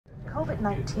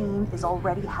COVID-19 is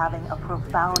already having a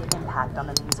profound impact on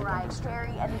the music industry.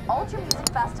 Terry, and the Ultra Music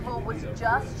Festival was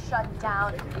just shut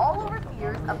down, all over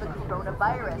fears of the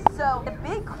coronavirus. So the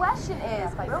big question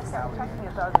is, Real kept checking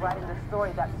as I was writing this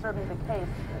story, that's certainly the case.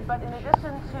 But in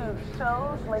addition to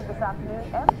shows late this afternoon,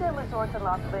 MGM Resorts in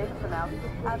Las Vegas announced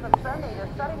as of Sunday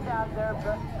they're shutting down their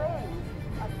buffets.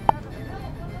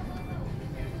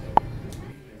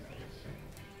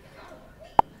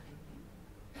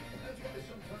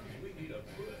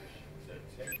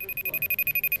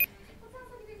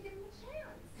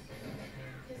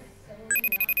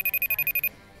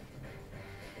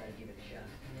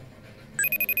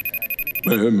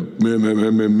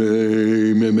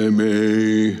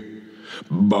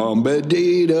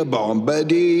 Bombadita,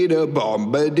 bombadita,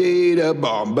 bombadita,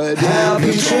 bombadita.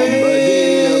 Happy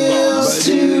trails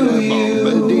to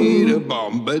you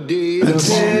bombadita,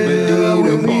 until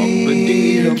we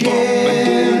meet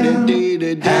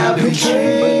again. Happy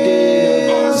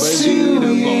trails to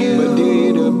you.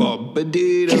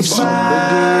 Keep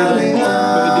smiling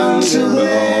until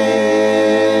then.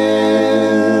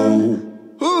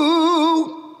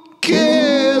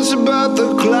 About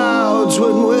the clouds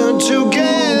when we're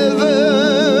together.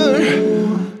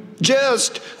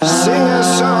 Just sing a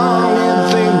song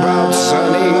and think about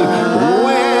sunny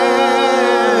weather.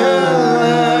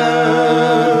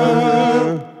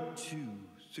 2,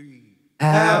 3.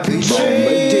 Happy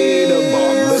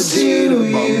trails to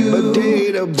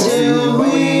you till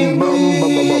we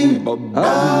meet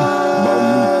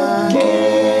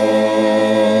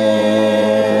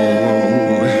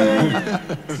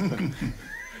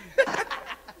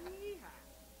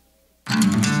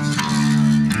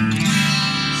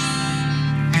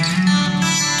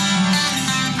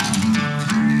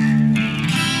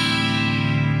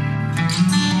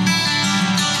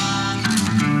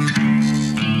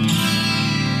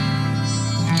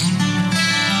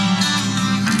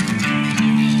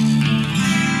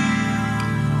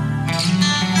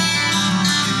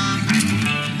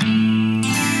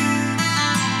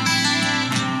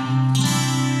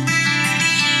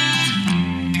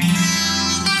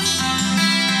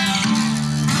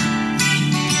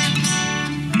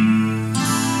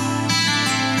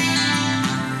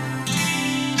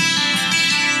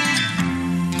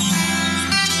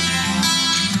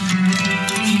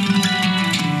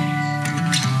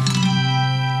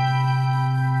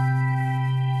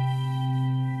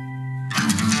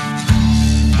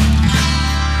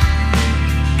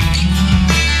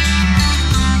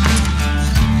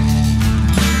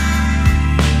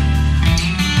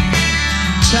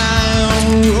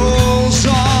rolls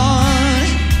on.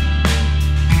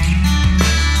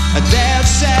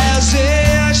 That's as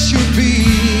it should be.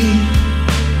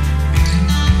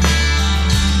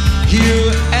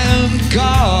 Here and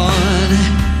gone.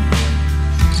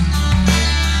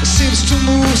 It seems to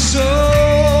move so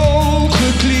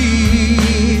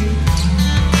quickly.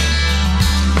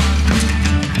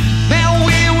 Man,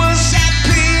 we was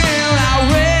happy in our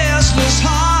restless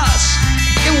hearts.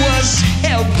 It was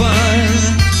heaven.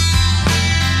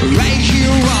 Right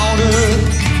here on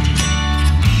earth.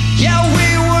 Yeah, we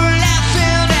were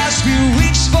laughing as we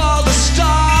reached for the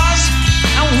stars.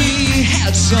 And we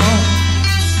had some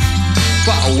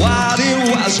for what it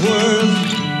was worth.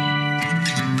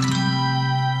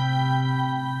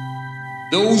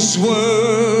 Those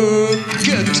were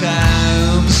good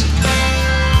times.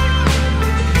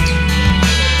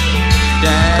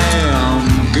 Damn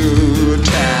good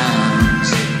times.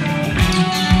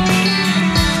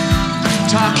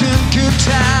 Talking good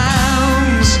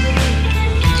times.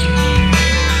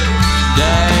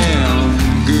 Damn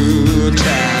good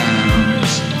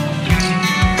times.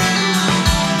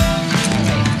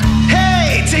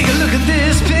 Hey, take a look at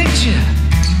this picture.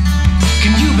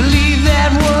 Can you believe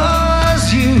that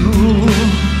was you?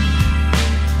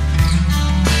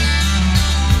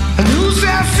 And who's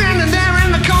that standing there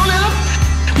in the corner?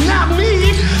 Not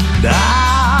me.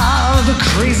 Ah, the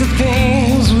crazy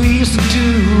things we used to do.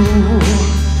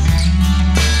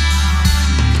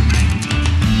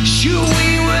 Sure, we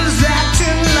was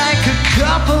acting like a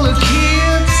couple of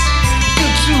kids.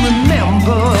 Good to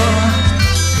remember.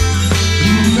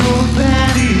 You know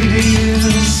that it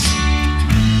is.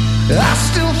 I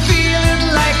still feel it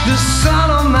like the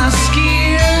sun on my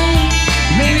skin.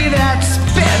 Maybe that's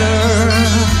better.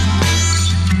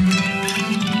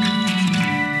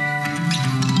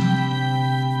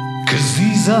 'Cause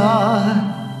these are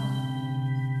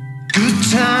good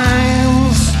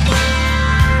times.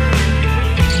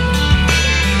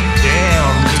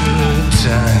 Damn good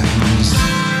times.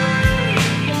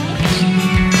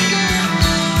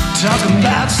 Talking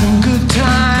about some good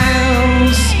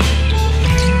times.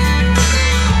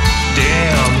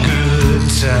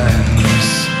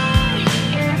 times.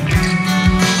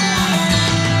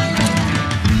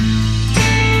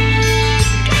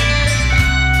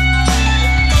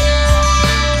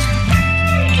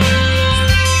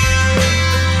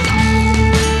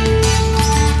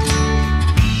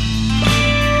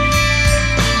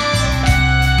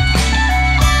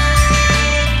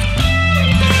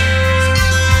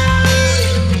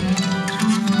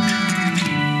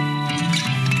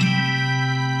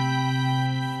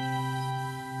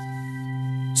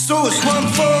 So it's one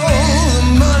for the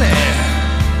money,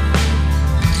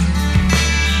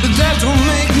 but that don't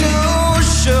make no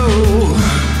show.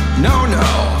 No, no.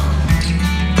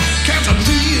 Count to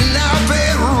three and I'll be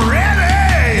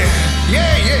ready.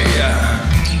 Yeah, yeah,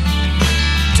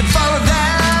 yeah. To follow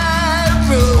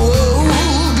that road.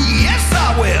 Yes,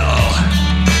 I will.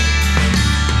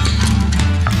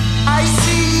 I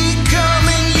see it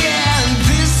coming, yeah, and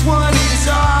this one is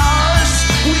ours.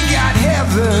 We got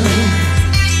heaven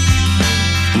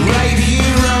right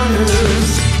here on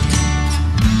earth.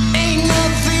 Ain't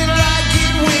nothing like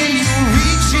it when you're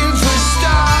reaching for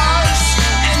stars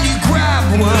and you grab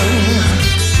one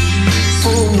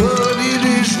for what it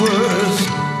is worth.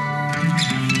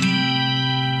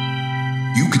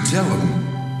 You could tell them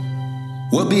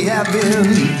we'll be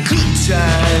having good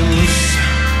times.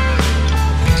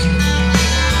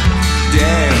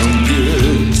 Damn